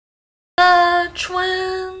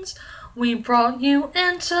twins, we brought you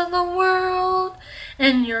into the world,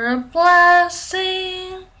 and you're a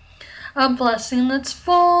blessing that's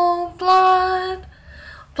full blood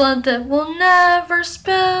that will never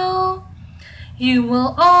spill. You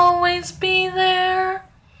will always be there,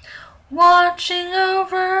 watching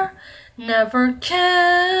over, never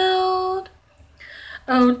killed.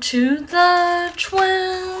 Oh, to the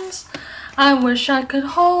twins, I wish I could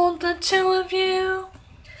hold the two of you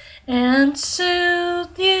and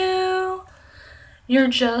soothe you. You're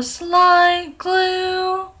just like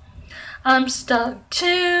glue, I'm stuck to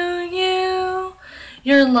you.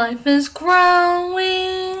 Your life is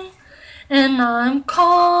growing, and I'm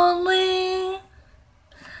calling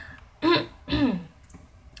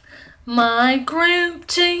my group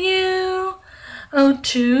to you. Oh,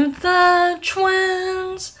 to the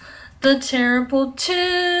twins, the terrible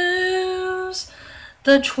twos,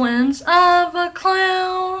 the twins of a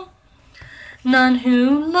clown, none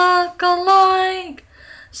who look alike,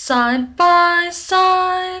 side by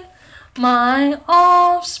side, my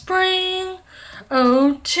offspring.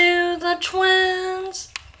 Oh, to the twins,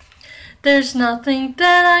 there's nothing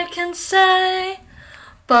that I can say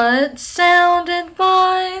but sound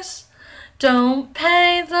advice. Don't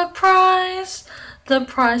pay the price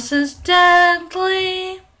is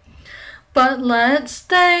deadly. But let's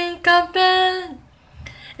think a bit,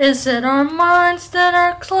 is it our minds that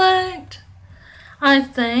are clicked? I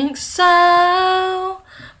think so,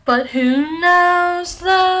 but who knows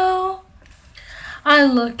though? I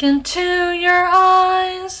look into your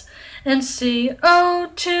eyes and see,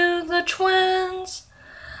 oh, to the twins,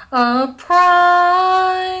 a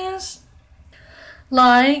prize.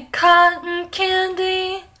 Like cotton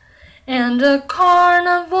candy and a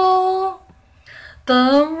carnival,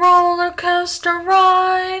 the roller coaster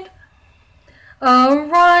ride, a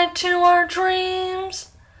ride to our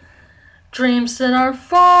dreams, dreams that are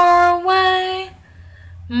far away,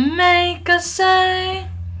 make us say,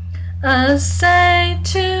 a say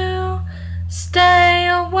to stay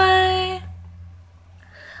away.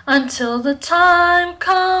 Until the time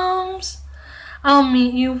comes, I'll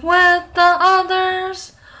meet you with the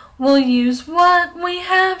others. We'll use what we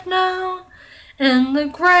have known in the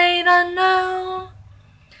great unknown.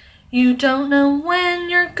 You don't know when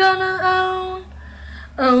you're gonna own.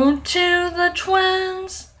 Oh, to the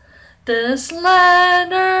twins, this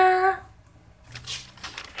letter.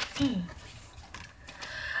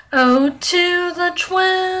 Oh, to the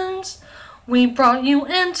twins, we brought you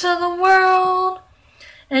into the world,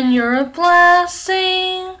 and you're a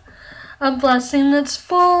blessing that's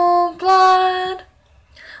full blood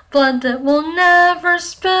that will never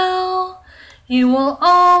spill. You will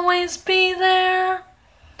always be there,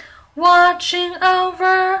 watching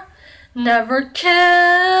over, never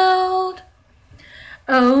killed.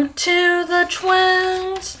 Oh, to the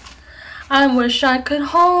twins, I wish I could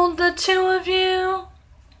hold the two of you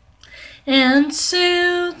and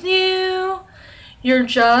soothe you. You're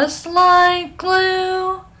just like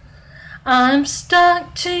glue, I'm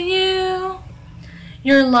stuck to you.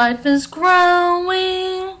 Your life is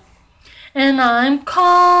growing, and I'm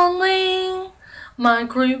calling my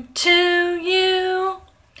group to you.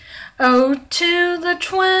 Oh, to the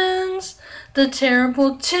twins, the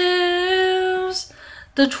terrible twos,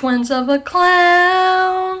 the twins of a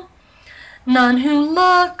clown, none who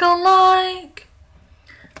look alike,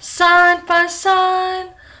 side by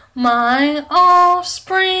side, my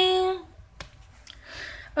offspring.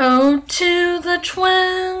 Oh, to the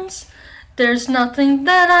twins, there's nothing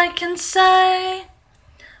that I can say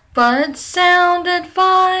but sound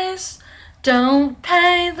advice. Don't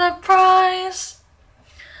pay the price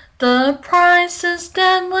is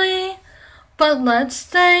deadly. But let's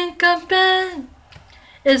think a bit,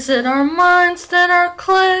 is it our minds that are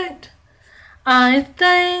clicked? I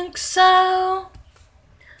think so,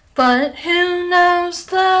 but who knows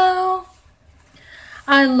though?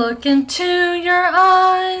 I look into your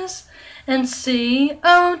eyes and see,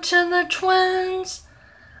 oh, to the twins,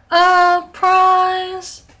 a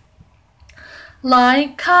prize.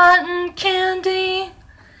 Like cotton candy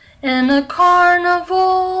in a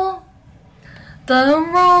carnival, the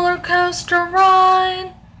roller coaster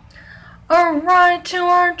ride, a ride to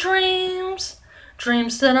our dreams,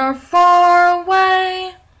 dreams that are far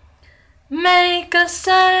away, make us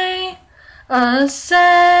say, a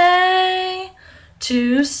say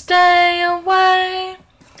to stay away.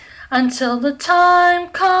 Until the time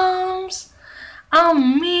comes, I'll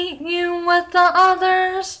meet you with the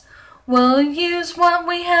others. We'll use what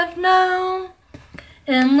we have known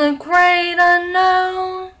in the great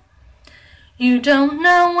unknown. You don't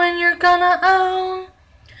know when you're gonna own.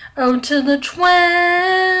 Oh, to the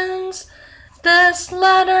twins, the this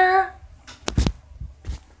letter